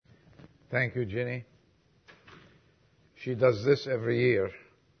Thank you, Ginny. She does this every year,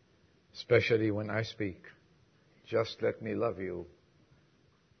 especially when I speak. Just let me love you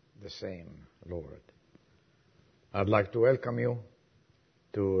the same, Lord. I'd like to welcome you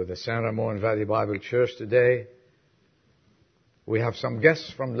to the San Ramon Valley Bible Church today. We have some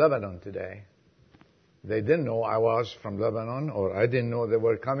guests from Lebanon today. They didn't know I was from Lebanon, or I didn't know they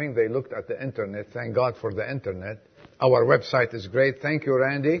were coming. They looked at the internet. Thank God for the internet. Our website is great. Thank you,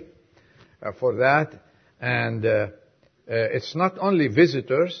 Randy, for that. And it's not only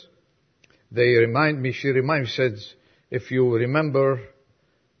visitors. She reminded me, said, if you remember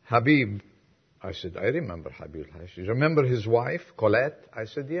Habib. I said, I remember Habib. She remember his wife, Colette? I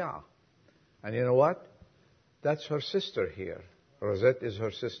said, yeah. And you know what? That's her sister here. Rosette is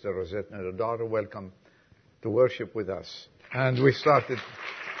her sister, Rosette, and her daughter. Welcome to worship with us. And we started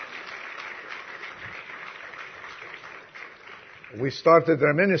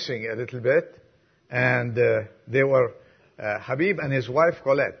reminiscing a little bit. And they were Habib and his wife,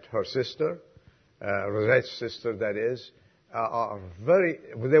 Colette, her sister, Rosette's sister, that is,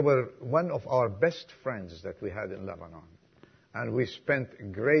 they were one of our best friends that we had in Lebanon. And we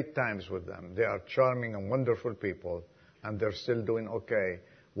spent great times with them. They are charming and wonderful people, and they're still doing okay.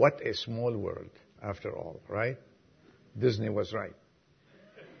 What a small world, after all, right? Disney was right.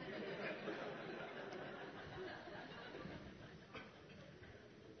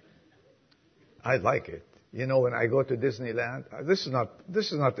 I like it. You know, when I go to Disneyland, this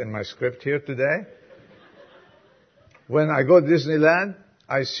is not in my script here today. When I go to Disneyland,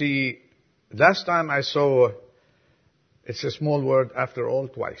 I see, last time I saw It's a Small World After All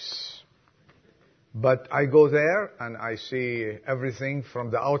twice. But I go there and I see everything from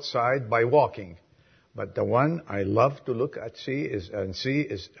the outside by walking. But the one I love to look at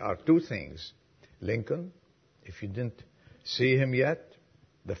are two things. Lincoln, if you didn't see him yet,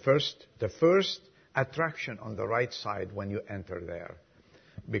 the first attraction on the right side when you enter there.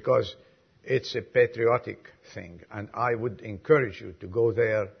 Because it's a patriotic thing. And I would encourage you to go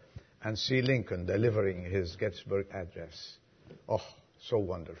there and see Lincoln delivering his Gettysburg Address. Oh, so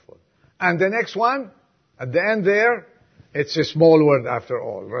wonderful. And the next one, at the end there, It's a Small World After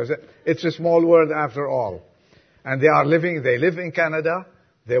All. It's a Small World After All. And they live in Canada.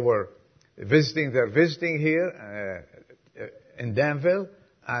 They're visiting here in Danville,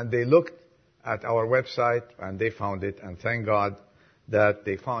 and they looked at our website and they found it, and thank God that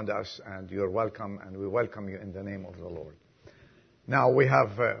they found us, and you're welcome, and we welcome you in the name of the Lord. Now we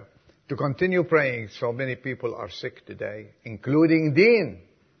have to continue praying. So many people are sick today, including Dean.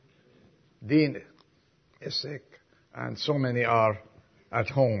 Dean is sick, and so many are at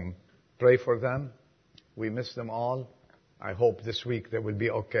home. Pray for them. We miss them all. I hope this week they will be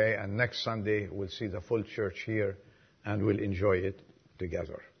okay, and next Sunday we'll see the full church here, and we'll enjoy it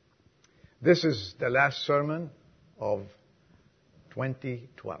together. This is the last sermon of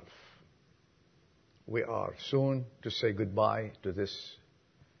 2012. We are soon to say goodbye to this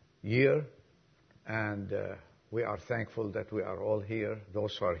year, and we are thankful that we are all here,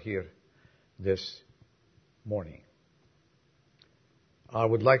 those who are here this morning. I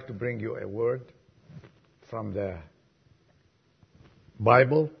would like to bring you a word from the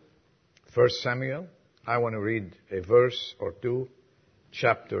Bible, 1 Samuel. I want to read a verse or two,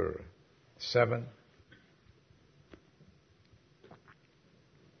 chapter 7.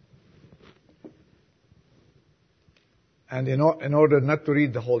 And in order not to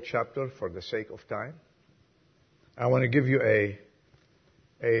read the whole chapter for the sake of time, I want to give you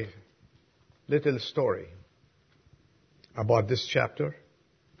a little story about this chapter,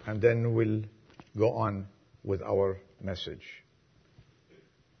 and then we'll go on with our message.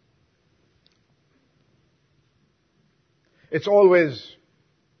 It's always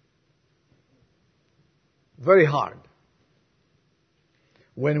very hard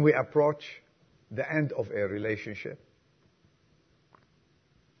when we approach the end of a relationship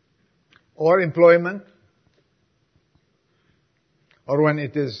or employment, or when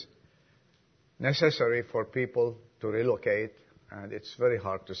it is necessary for people to relocate, and it's very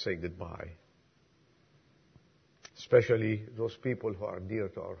hard to say goodbye, especially those people who are dear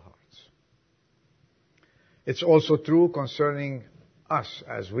to our hearts. It's also true concerning us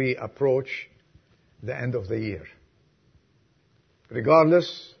as we approach the end of the year.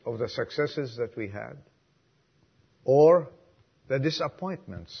 Regardless of the successes that we had or the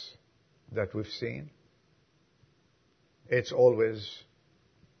disappointments that we've seen, it's always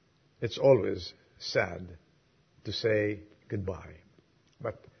sad to say goodbye.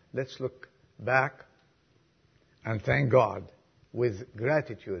 But let's look back and thank God with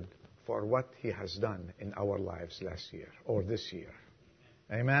gratitude for what He has done in our lives last year or this year.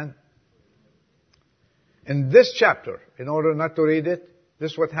 Amen? In this chapter, in order not to read it,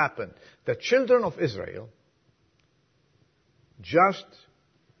 this is what happened. The children of Israel just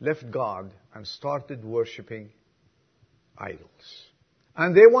left God and started worshiping idols.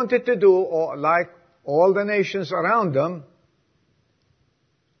 And they wanted to do like all the nations around them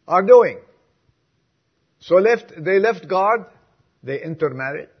are doing. So they left God, they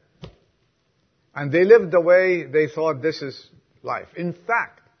intermarried, and they lived the way they thought this is life. In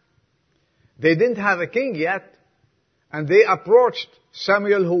fact, they didn't have a king yet, and they approached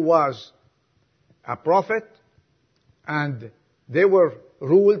Samuel, who was a prophet, and they were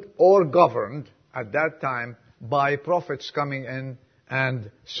ruled or governed at that time by prophets coming in and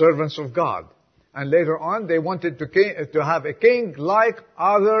servants of God. And later on, they wanted to have a king like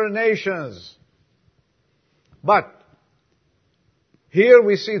other nations. But here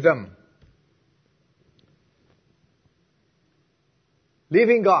we see them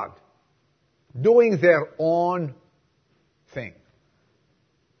leaving God, doing their own thing,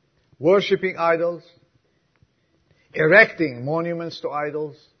 worshipping idols, erecting monuments to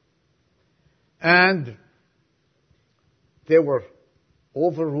idols, and they were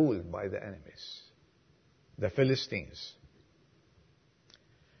overruled by the enemies, the Philistines.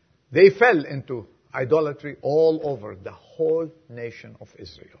 They fell into idolatry all over the whole nation of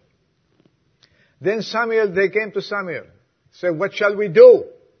Israel. Then they came to Samuel, said, "What shall we do?"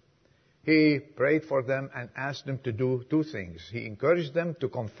 He prayed for them and asked them to do two things. He encouraged them to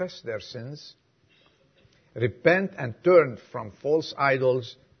confess their sins, repent, and turn from false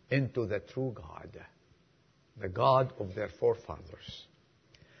idols into the true God, the God of their forefathers.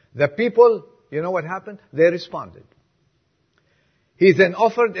 The people, you know what happened? They responded. He then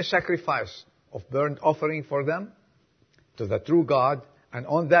offered a sacrifice of burnt offering for them to the true God, and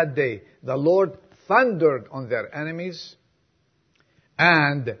on that day the Lord thundered on their enemies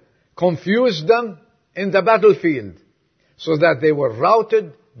and confused them in the battlefield, so that they were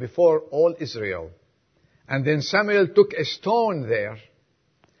routed before all Israel. And then Samuel took a stone there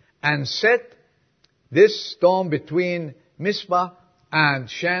and set this stone between Mizpah and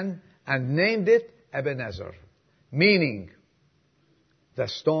Shen and named it Ebenezer, meaning the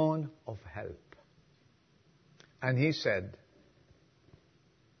stone of help. And he said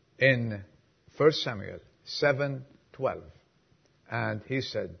in 1 Samuel 7:12, and he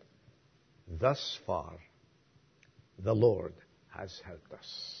said, "Thus far the Lord has helped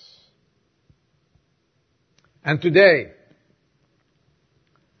us." And today,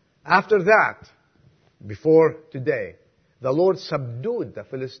 after that, before today, the Lord subdued the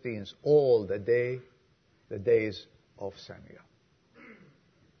Philistines all the days of Samuel.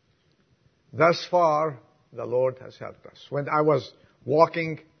 Thus far, the Lord has helped us. When I was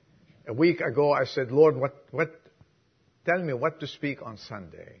walking a week ago, I said, "Lord, tell me what to speak on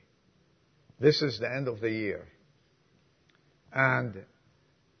Sunday. This is the end of the year." And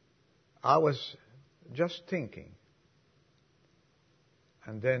I was just thinking.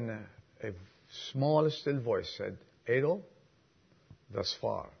 And then a small, still voice said, "Adol, thus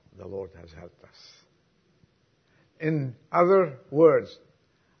far the Lord has helped us." In other words,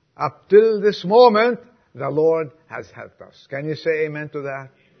 up till this moment, the Lord has helped us. Can you say amen to that?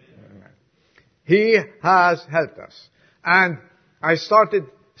 Amen. He has helped us. And I started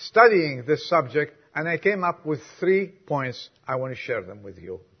studying this subject, and I came up with 3 points. I want to share them with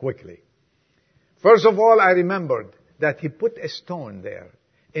you quickly. First of all, I remembered that He put a stone there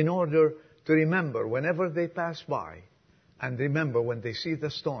in order to remember whenever they pass by, and remember when they see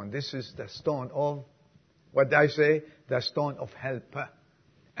the stone, this is the stone of, what did I say? The stone of help.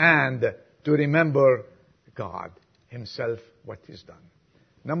 And to remember God Himself, what He's done.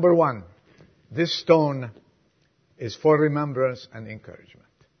 Number one, this stone is for remembrance and encouragement.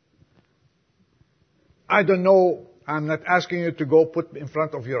 I don't know, I'm not asking you to go put in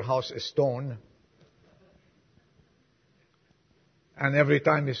front of your house a stone and every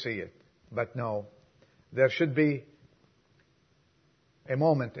time you see it. But no, there should be a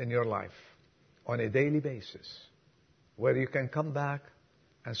moment in your life on a daily basis where you can come back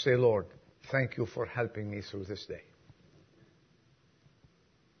and say, "Lord, thank you for helping me through this day."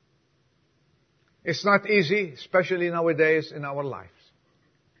 It's not easy, especially nowadays in our lives.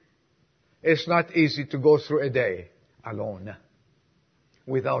 It's not easy to go through a day alone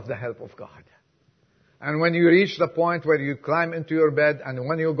without the help of God. And when you reach the point where you climb into your bed, and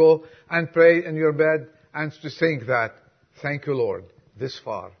when you go and pray in your bed, and to think that, "Thank you, Lord, this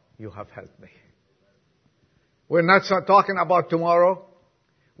far you have helped me." We're not talking about tomorrow.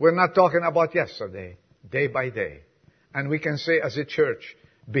 We're not talking about yesterday, day by day. And we can say as a church,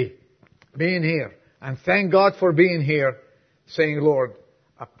 being here, and thank God for being here, saying, "Lord,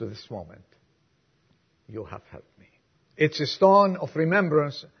 up to this moment, you have helped me. It's a stone of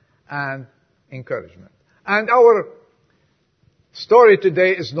remembrance and encouragement. And our story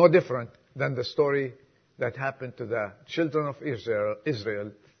today is no different than the story that happened to the children of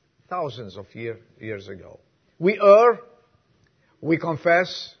Israel thousands of years ago. We err, we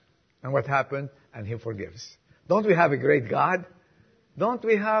confess, and what happened? And He forgives. Don't we have a great God? Don't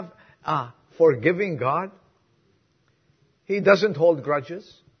we have a forgiving God? He doesn't hold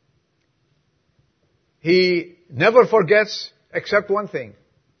grudges. He never forgets except one thing.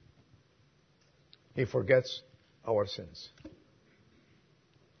 He forgets our sins.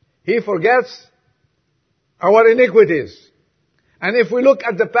 He forgets our iniquities. And if we look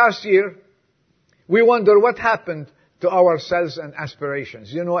at the past year, we wonder what happened to ourselves and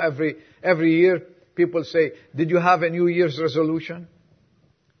aspirations. You know, every year people say, did you have a New Year's resolution?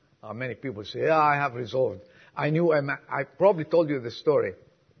 Many people say, yeah, I have resolved. I probably told you this story.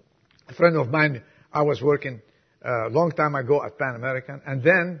 A friend of mine, I was working a long time ago at Pan American, and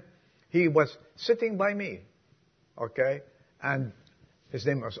then he was sitting by me, okay? And his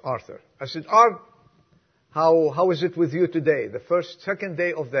name was Arthur. I said, Art, how is it with you today? The second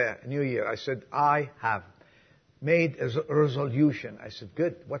day of the New Year. I said, I have made a resolution. I said,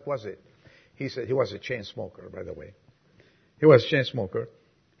 good. What was it? He said, he was a chain smoker, by the way. He was a chain smoker.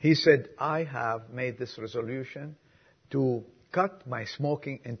 He said, I have made this resolution to cut my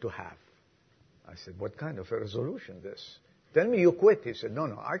smoking into half. I said, what kind of a resolution this? Tell me you quit. He said, no,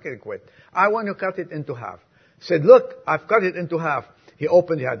 I can't quit. I want to cut it into half. I said, look, I've cut it into half. He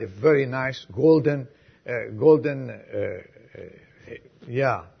had a very nice golden,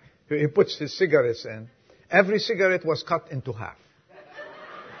 he puts his cigarettes in. Every cigarette was cut into half.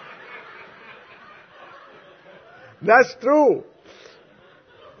 That's true.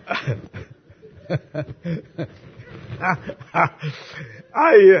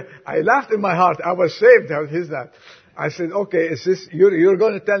 I laughed in my heart. I was saved. How is that? I said, okay, you're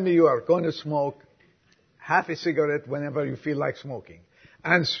going to tell me you are going to smoke half a cigarette whenever you feel like smoking.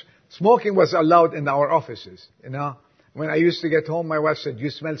 And smoking was allowed in our offices, you know. When I used to get home, my wife said, you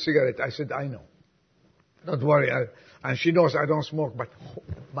smell cigarette. I said, I know. Don't worry. And she knows I don't smoke, but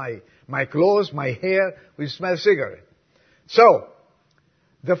my clothes, my hair, we smell cigarette. So,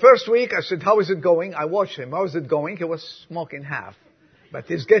 the first week, I said, how is it going? I watched him. How is it going? He was smoking half, but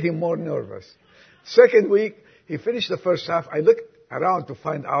he's getting more nervous. Second week, he finished the first half. I looked around to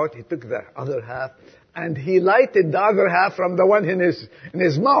find out. He took the other half, and he lighted the other half from the one in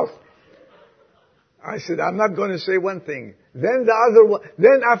his mouth. I said, I'm not going to say one thing. Then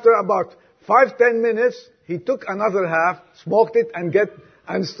then after about 5-10 minutes, he took another half, smoked it,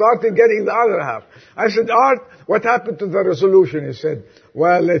 and started getting the other half. I said, Art, what happened to the resolution? He said,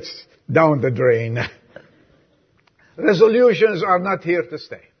 well, it's down the drain. Resolutions are not here to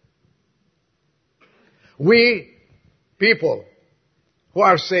stay. We, people who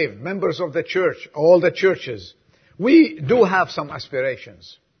are saved, members of the church, all the churches, we do have some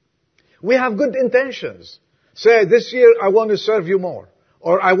aspirations. We have good intentions. Say, this year I want to serve you more.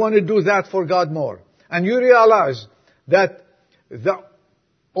 Or I want to do that for God more. And you realize that the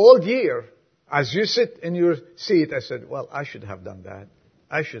old year, as you sit in your seat, I said, well, I should have done that.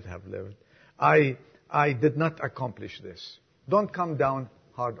 I should have lived. I did not accomplish this. Don't come down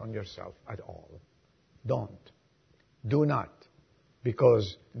hard on yourself at all. Don't. Do not.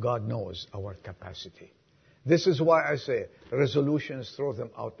 Because God knows our capacity. This is why I say, resolutions, throw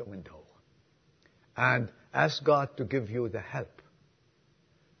them out the window. And ask God to give you the help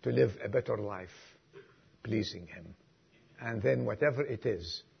to live a better life, pleasing Him. And then whatever it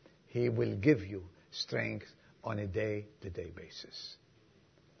is, He will give you strength on a day-to-day basis.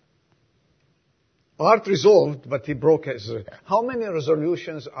 Art resolved, but he broke his... How many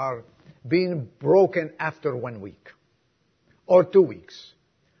resolutions are being broken after 1 week? Or 2 weeks?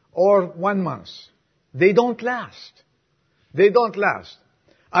 Or 1 month? They don't last. They don't last.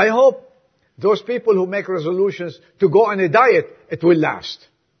 I hope those people who make resolutions to go on a diet, it will last.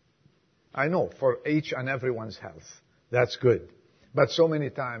 I know, for each and everyone's health. That's good. But so many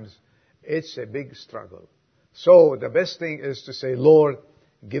times, it's a big struggle. So the best thing is to say, Lord,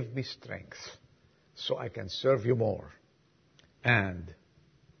 give me strength so I can serve you more and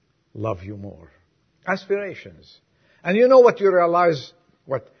love you more. Aspirations. And you know what you realize,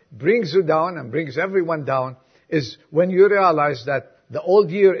 what brings you down and brings everyone down, is when you realize that the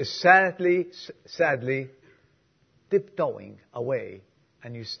old year is sadly tiptoeing away,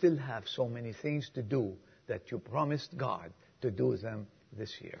 and you still have so many things to do that you promised God to do them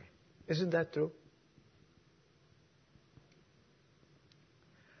this year. Isn't that true?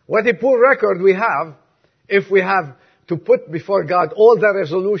 What a poor record we have if we have to put before God all the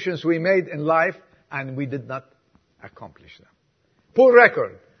resolutions we made in life and we did not accomplish them. Poor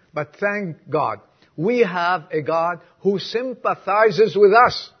record. But thank God, we have a God who sympathizes with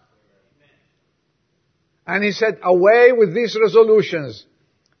us. And He said, away with these resolutions.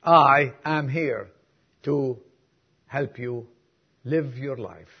 I am here to help you live your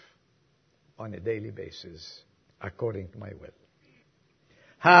life on a daily basis according to my will.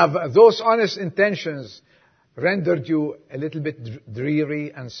 Have those honest intentions rendered you a little bit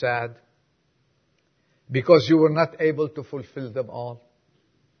dreary and sad because you were not able to fulfill them all?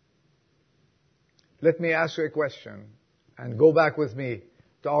 Let me ask you a question and go back with me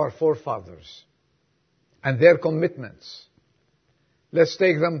to our forefathers and their commitments. Let's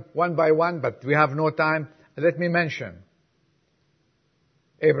take them one by one, but we have no time. Let me mention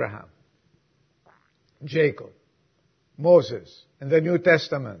Abraham, Jacob, Moses in the New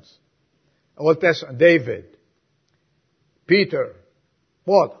Testament, Old Testament, David, Peter,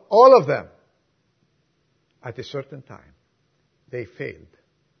 Paul, all of them, at a certain time, they failed.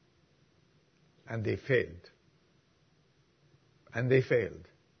 And they failed. And they failed.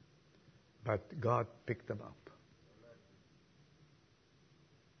 But God picked them up.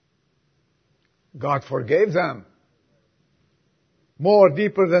 God forgave them. More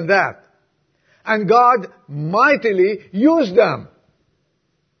deeper than that. And God mightily used them.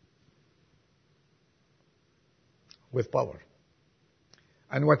 With power.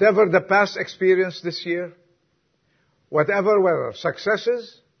 And whatever the past experience this year, whatever were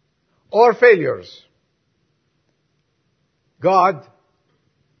successes or failures, God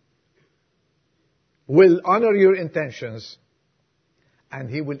will honor your intentions and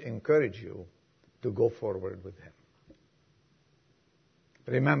He will encourage you to go forward with Him.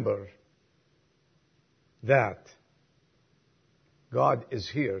 Remember that God is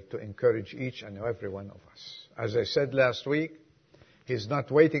here to encourage each and every one of us. As I said last week, He's not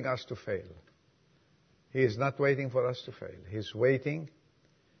waiting us to fail. He is not waiting for us to fail. He's waiting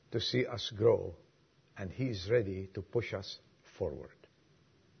to see us grow, and He's ready to push us forward.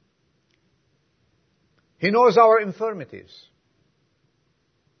 He knows our infirmities.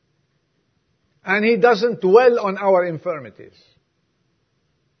 And He doesn't dwell on our infirmities.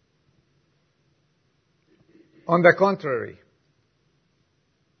 On the contrary,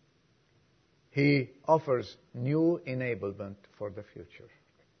 He offers new enablement for the future.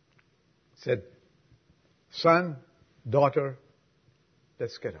 He said, son, daughter,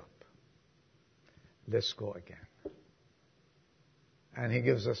 let's get up. Let's go again. And He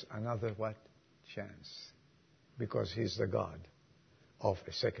gives us another what? Chance. Because He's the God of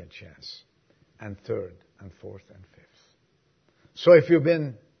a second chance. And third, and fourth, and fifth. So if you've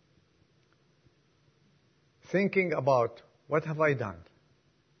been thinking about, what have I done?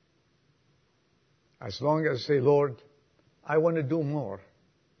 As long as you say, Lord, I want to do more,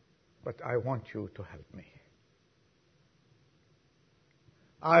 but I want you to help me.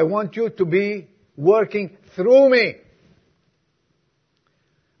 I want you to be working through me.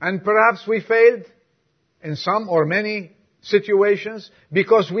 And perhaps we failed in some or many situations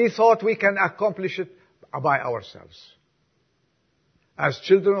because we thought we can accomplish it by ourselves. As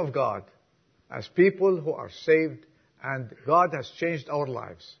children of God, as people who are saved and God has changed our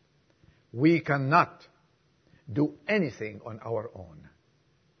lives, we cannot do anything on our own.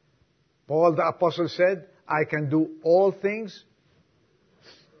 Paul the Apostle said, I can do all things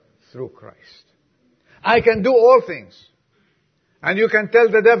through Christ. I can do all things. And you can tell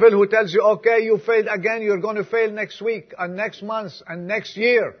the devil who tells you, okay, you failed again, you're going to fail next week, and next month, and next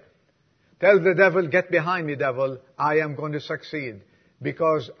year. Tell the devil, get behind me, devil. I am going to succeed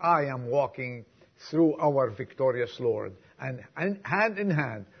because I am walking through our victorious Lord. And hand in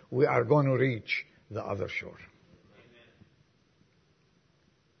hand, we are going to reach the other shore. Amen.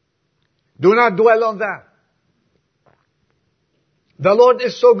 Do not dwell on that. The Lord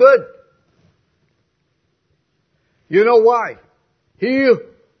is so good. You know why? He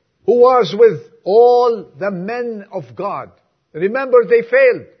who was with all the men of God. Remember, they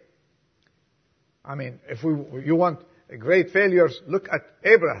failed. I mean, if you want great failures, look at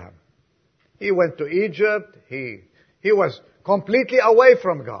Abraham. He went to Egypt. He was completely away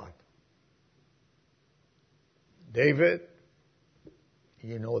from God. David,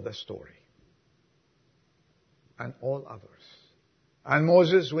 you know the story. And all others. And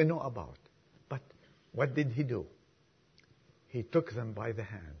Moses, we know about. But what did he do? He took them by the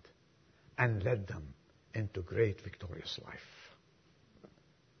hand and led them into great victorious life.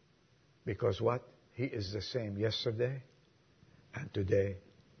 Because what? He is the same yesterday and today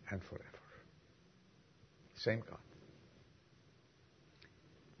and forever. Same God.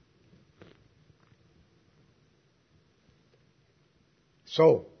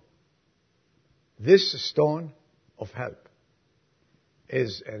 So, This stone of help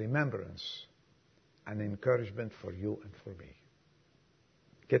is a remembrance, an encouragement for you and for me.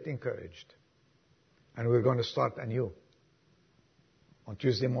 Get encouraged. And we're going to start anew on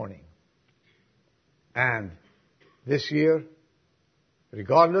Tuesday morning. And this year,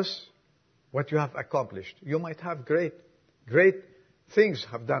 regardless what you have accomplished, you might have great things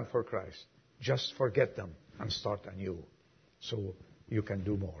have done for Christ. Just forget them and start anew so you can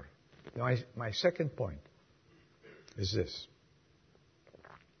do more. My second point is this.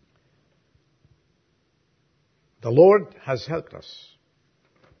 The Lord has helped us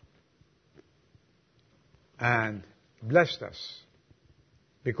and blessed us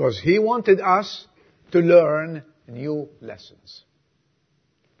because He wanted us to learn new lessons.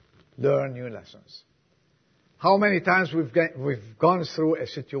 Learn new lessons. How many times we've gone through a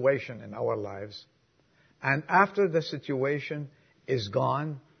situation in our lives, and after the situation is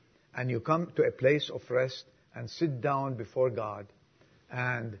gone, and you come to a place of rest and sit down before God,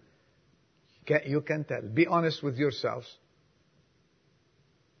 and you can tell. Be honest with yourselves.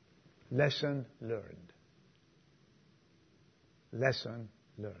 Lesson learned. Lesson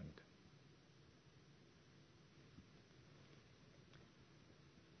learned.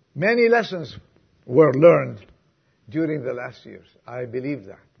 Many lessons were learned during the last years. I believe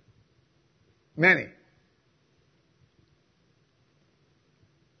that. Many.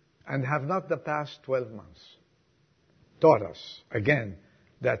 And have not the past 12 months taught us, again,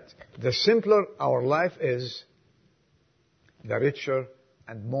 that the simpler our life is, the richer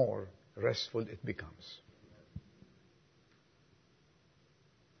and more restful it becomes.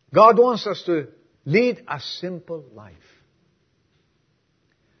 God wants us to lead a simple life.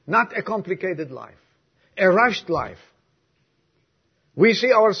 Not a complicated life. A rushed life. We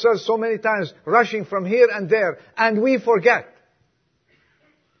see ourselves so many times rushing from here and there, and we forget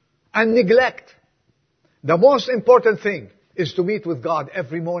and neglect. The most important thing is to meet with God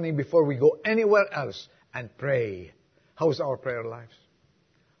every morning before we go anywhere else and pray. How's our prayer lives?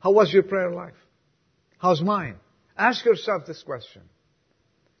 How was your prayer life? How's mine? Ask yourself this question.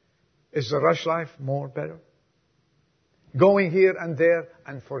 Is the rush life more better? Going here and there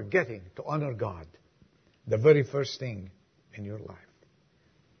and forgetting to honor God, the very first thing in your life.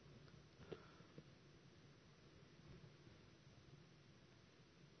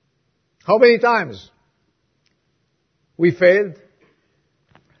 How many times we failed,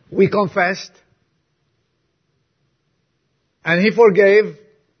 we confessed, and He forgave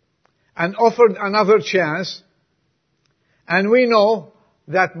and offered another chance, and we know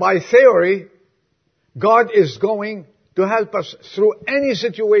that by theory, God is going to help us through any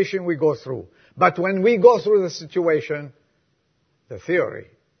situation we go through. But when we go through the situation, the theory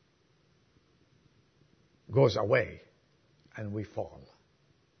goes away and we fall.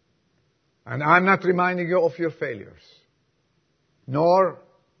 And I'm not reminding you of your failures, nor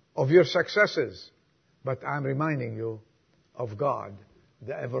of your successes, but I'm reminding you of God,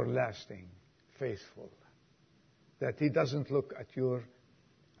 the everlasting, faithful, that He doesn't look at your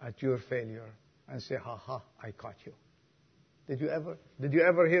failure and say, ha ha, I caught you. Did you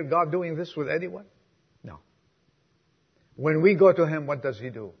ever hear God doing this with anyone? No. When we go to Him, what does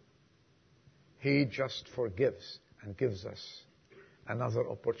He do? He just forgives and gives us another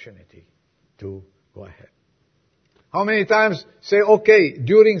opportunity to go ahead. How many times say, okay,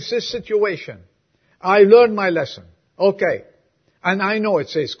 during this situation, I learned my lesson. Okay. And I know it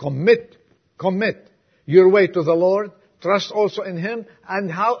says, commit your way to the Lord, trust also in Him,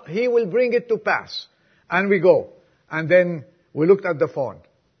 and how He will bring it to pass. And we go. And then we looked at the phone.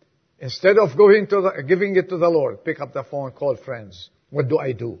 Instead of giving it to the Lord, pick up the phone, call friends. What do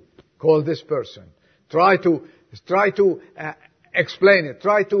I do? Call this person. Try to explain it.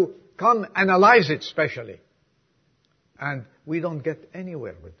 Try to come analyze it specially. And we don't get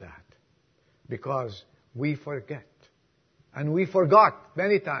anywhere with that because we forget. And we forgot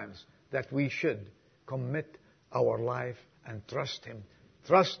many times that we should commit our life and trust Him.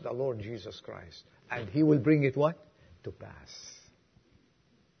 Trust the Lord Jesus Christ. And He will bring it what? To pass.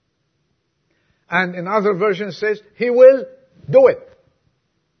 And in other versions says, He will do it.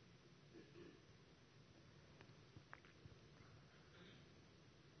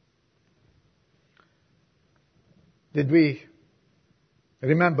 Did we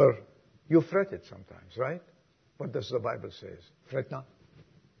remember? You fretted sometimes, right? What does the Bible say? Fret not.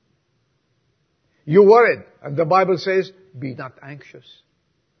 You worried, and the Bible says, be not anxious.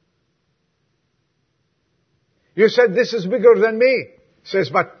 You said, this is bigger than me. Says,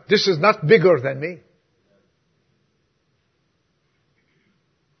 but this is not bigger than me.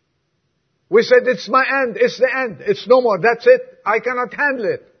 We said, it's my end, it's the end, it's no more, that's it, I cannot handle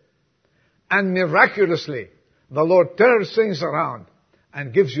it. And miraculously, the Lord turns things around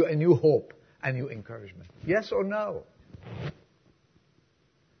and gives you a new hope, a new encouragement. Yes or no?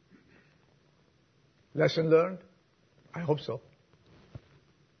 Lesson learned? I hope so.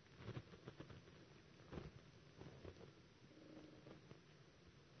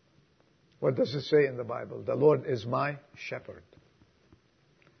 What does it say in the Bible? The Lord is my shepherd.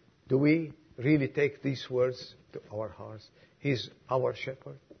 Do we really take these words to our hearts? He's our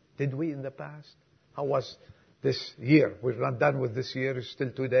shepherd. Did we in the past? How was this year? We're not done with this year. It's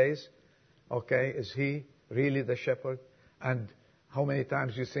still 2 days. Okay, is He really the shepherd? And how many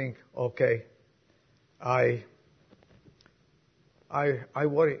times you think, okay, I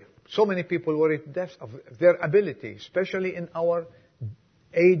worry. So many people worry to death of their ability, especially in our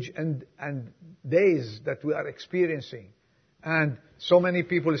age and days that we are experiencing. And so many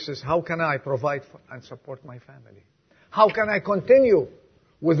people says, how can I provide and support my family? How can I continue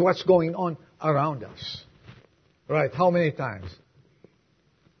with what's going on around us? Right, how many times?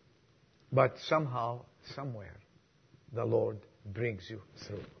 But somehow, somewhere, the Lord brings you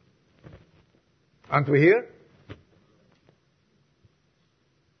through. Aren't we here?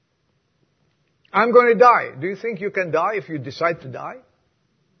 I'm going to die. Do you think you can die if you decide to die?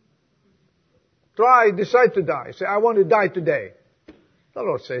 Decide to die. Say, I want to die today. The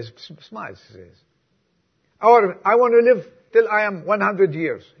Lord says, smiles, says. Or, I want to live till I am 100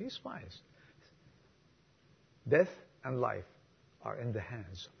 years. He smiles. Death and life are in the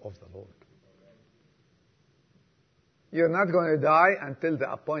hands of the Lord. You're not going to die until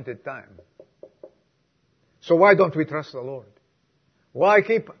the appointed time. So why don't we trust the Lord? Why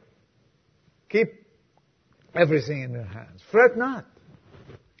keep everything in your hands? Fret not.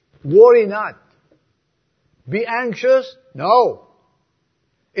 Worry not. Be anxious? No.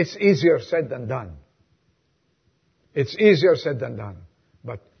 It's easier said than done. It's easier said than done.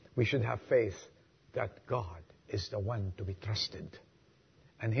 But we should have faith that God is the one to be trusted.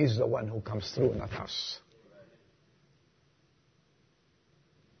 And He's the one who comes through, not us.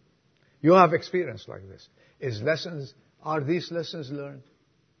 You have experience like this. Are these lessons learned?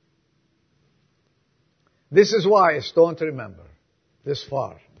 This is why it's don't remember this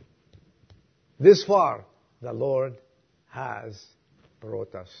far. This far, the Lord has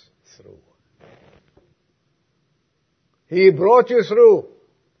brought us through. He brought you through,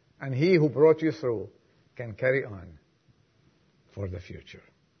 and He who brought you through can carry on for the future.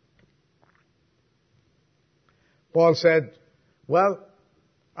 Paul said, well,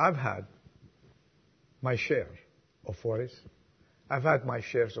 I've had my share of worries. I've had my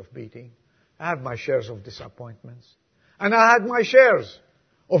shares of beating. I had my shares of disappointments. And I had my shares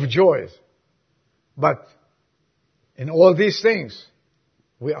of joys. But in all these things,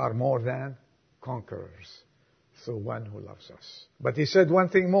 we are more than conquerors through one who loves us. But he said one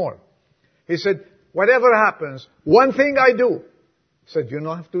thing more. He said, whatever happens, one thing I do. He said, you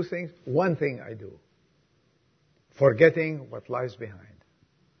don't have two things? One thing I do. Forgetting what lies behind.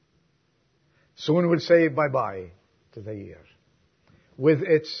 Soon we'll say bye-bye to the year. With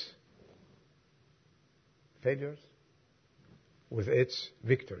its failures, with its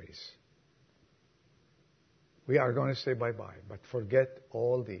victories. We are going to say bye-bye, but forget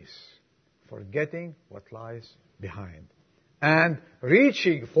all these. Forgetting what lies behind. And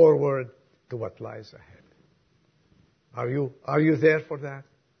reaching forward to what lies ahead. Are you there for that?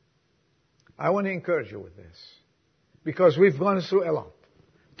 I want to encourage you with this. Because we've gone through a lot.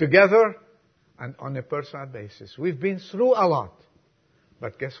 Together and on a personal basis. We've been through a lot.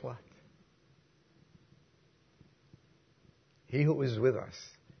 But guess what? He who is with us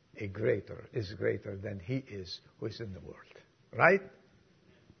is greater than he is who is in the world. Right?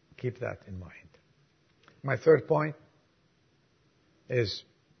 Keep that in mind. My third point is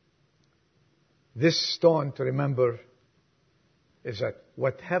this stone to remember is that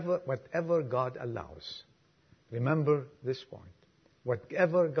whatever God allows, remember this point.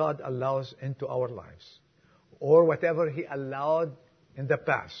 Whatever God allows into our lives, or whatever He allowed in the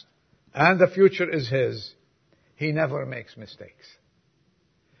past, and the future is His, He never makes mistakes.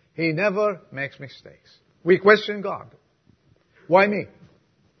 He never makes mistakes. We question God. Why me?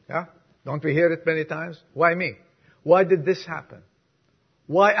 Yeah? Don't we hear it many times? Why me? Why did this happen?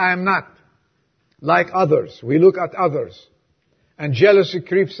 Why I am not like others? We look at others, and jealousy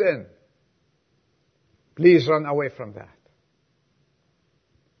creeps in. Please run away from that.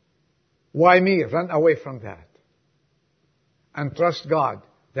 Why me? Run away from that. And trust God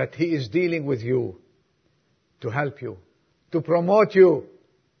that He is dealing with you to help you, to promote you,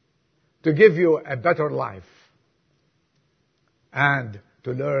 to give you a better life, and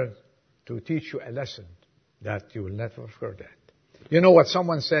to learn, to teach you a lesson that you will never forget. You know what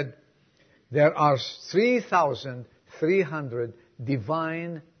someone said? There are 3,300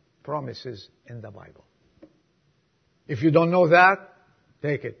 divine promises in the Bible. If you don't know that,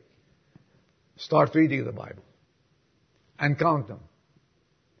 take it. Start reading the Bible and count them.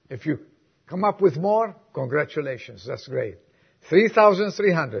 If you come up with more, congratulations, that's great.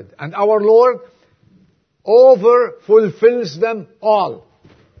 3,300. And our Lord over fulfills them all.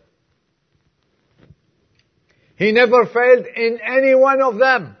 He never failed in any one of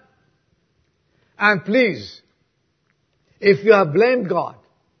them. And please, if you have blamed God,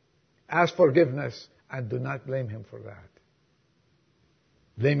 ask forgiveness and do not blame Him for that.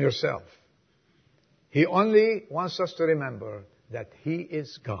 Blame yourself. He only wants us to remember that He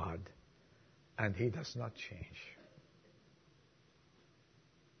is God and He does not change.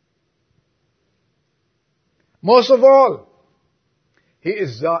 Most of all, He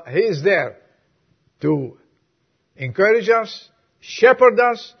is there to encourage us, shepherd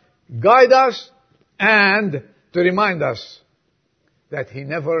us, guide us, and to remind us that He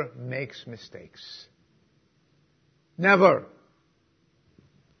never makes mistakes. Never.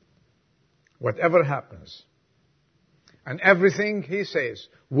 Whatever happens, and everything He says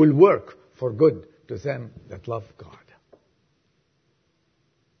will work for good to them that love God.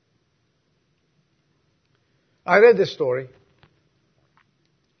 I read this story,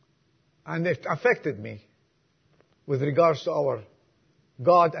 and it affected me with regards to our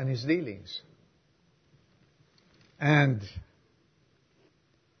God and His dealings. And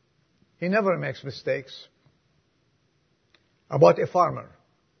He never makes mistakes. About a farmer.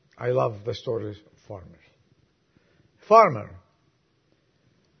 I love the stories of farmers. Farmer,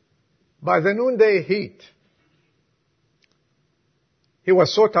 by the noonday heat, he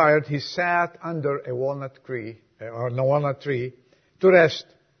was so tired he sat under a walnut tree to rest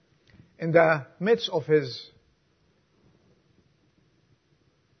in the midst of his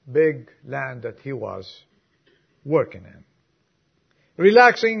big land that he was working in.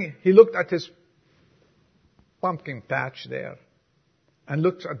 Relaxing, he looked at his pumpkin patch there and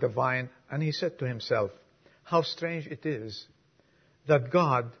looked at the vine, and he said to himself, how strange it is that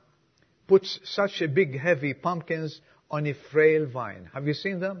God puts such a big, heavy pumpkins on a frail vine. Have you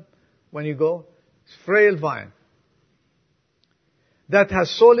seen them when you go? It's frail vine that has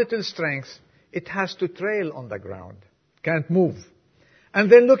so little strength, it has to trail on the ground, can't move. And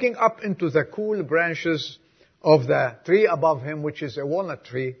then looking up into the cool branches of the tree above him, which is a walnut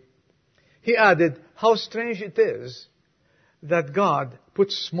tree, he added, how strange it is that God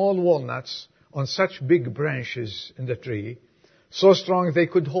puts small walnuts on such big branches in the tree, so strong they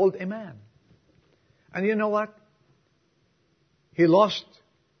could hold a man. And you know what? He lost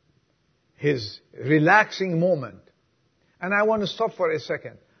his relaxing moment. And I want to stop for a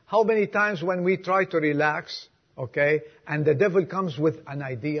second. How many times when we try to relax, okay, and the devil comes with an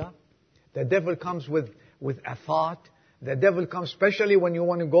idea, the devil comes with a thought, the devil comes, especially when you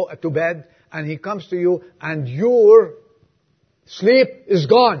want to go to bed, and he comes to you and your sleep is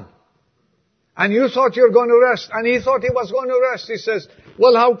gone. And you thought you're going to rest. And he thought he was going to rest. He says,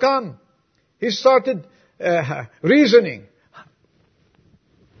 well, how come? He started reasoning.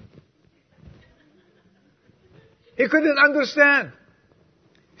 He couldn't understand.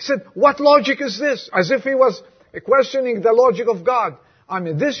 He said, what logic is this? As if he was questioning the logic of God. I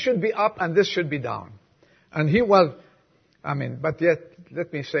mean, this should be up and this should be down. And he was, but yet,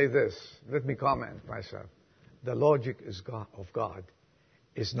 let me say this. Let me comment myself. The logic of God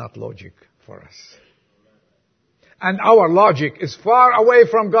is not logic for us. And our logic is far away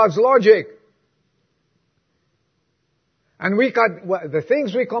from God's logic. And the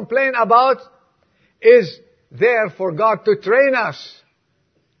things we complain about is there for God to train us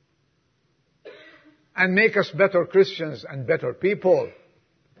and make us better Christians and better people.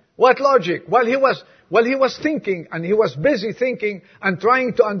 What logic? While he was thinking, and he was busy thinking and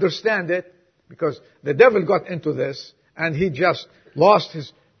trying to understand it, because the devil got into this, and he just lost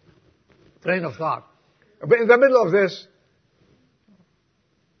his train of thought. But in the middle of this,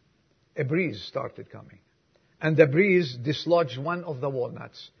 a breeze started coming. And the breeze dislodged one of the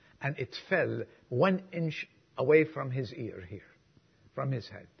walnuts, and it fell 1 inch away from his ear here, from his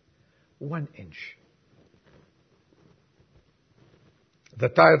head. 1 inch. The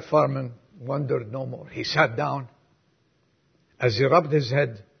tired farmer wondered no more. He sat down as he rubbed his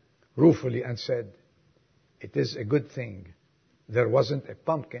head ruefully and said, it is a good thing there wasn't a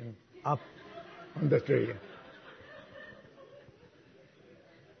pumpkin up on the tree.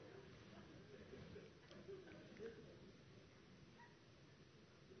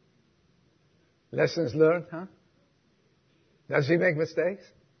 Lessons learned, huh? Does he make mistakes?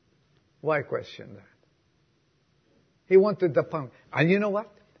 Why question that? He wanted the pumpkin. And you know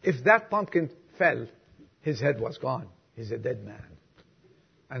what? If that pumpkin fell, his head was gone. He's a dead man.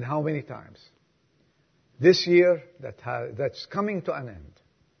 And how many times? This year that's coming to an end,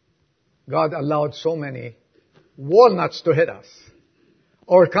 God allowed so many walnuts to hit us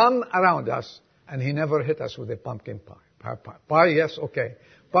or come around us, and He never hit us with a pumpkin pie. Pie, yes, okay.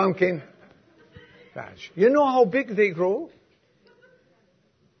 Pumpkin patch. You know how big they grow?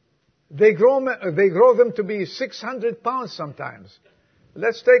 They grow them to be 600 pounds sometimes.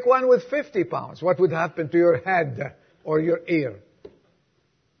 Let's take one with 50 pounds. What would happen to your head or your ear?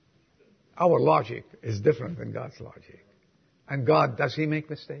 Our logic is different than God's logic. And God, does He make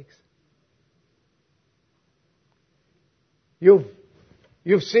mistakes?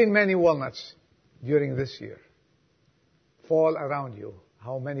 You've seen many walnuts during this year fall around you.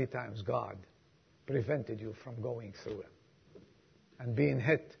 How many times God prevented you from going through it and being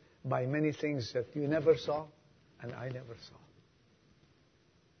hit by many things that you never saw and I never saw.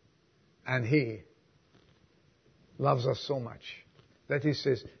 And He loves us so much that He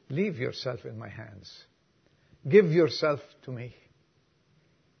says, leave yourself in my hands. Give yourself to me.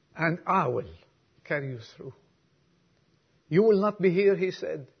 And I will carry you through. You will not be here, He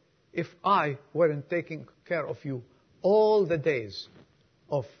said, if I weren't taking care of you all the days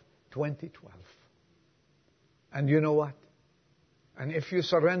of 2012. And you know what? And if you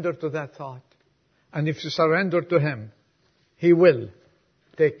surrender to that thought, and if you surrender to Him, He will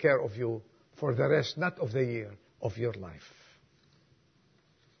take care of you for the rest, not of the year, of your life.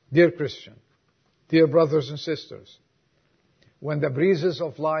 Dear Christian, dear brothers and sisters, when the breezes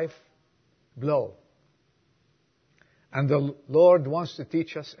of life blow, and the Lord wants to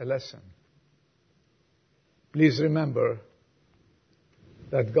teach us a lesson, please remember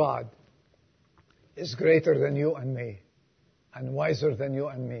that God is greater than you and me, and wiser than you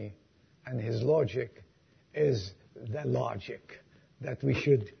and me, and His logic is the logic that we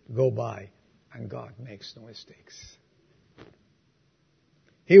should go by, and God makes no mistakes.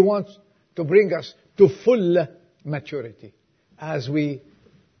 He wants to bring us to full maturity as we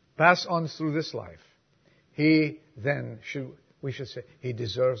pass on through this life. We should say, He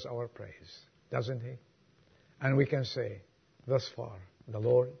deserves our praise, doesn't He? And we can say, thus far, the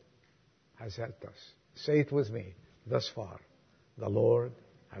Lord has helped us. Say it with me, thus far, the Lord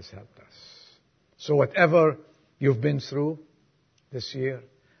has helped us. So whatever you've been through this year,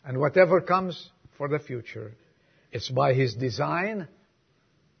 and whatever comes for the future, it's by His design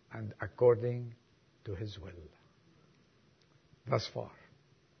and according to His will. Thus far,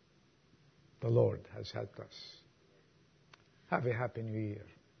 the Lord has helped us. Have a happy New Year.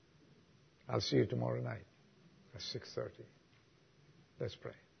 I'll see you tomorrow night at 6:30. Let's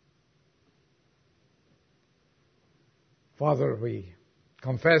pray. Father, we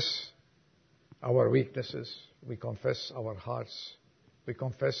confess our weaknesses. We confess our hearts. We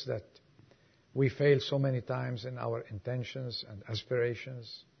confess that we fail so many times in our intentions and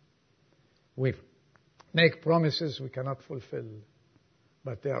aspirations. We make promises we cannot fulfill,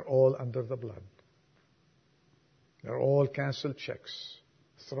 but they are all under the blood. They're all canceled checks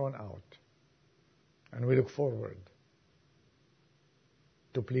thrown out. And we look forward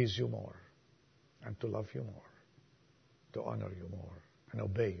to please you more and to love you more, to honor you more and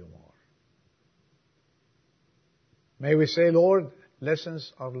obey you more. May we say, Lord,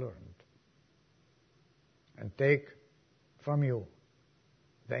 lessons are learned, and take from you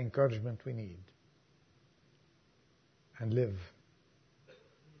the encouragement we need, and live,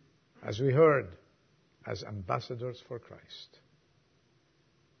 as we heard, as ambassadors for Christ,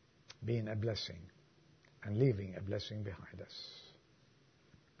 being a blessing and leaving a blessing behind us.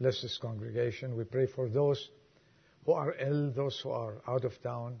 Bless this congregation. We pray for those who are ill, those who are out of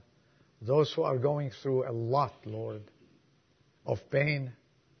town, those who are going through a lot, Lord, of pain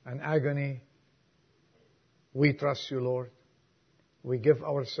and agony. We trust you, Lord. We give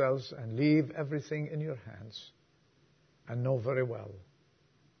ourselves and leave everything in your hands, and know very well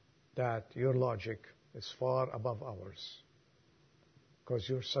that your logic is far above ours, because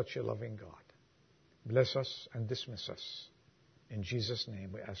you're such a loving God. Bless us and dismiss us. In Jesus'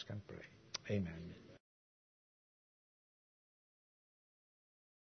 name we ask and pray. Amen.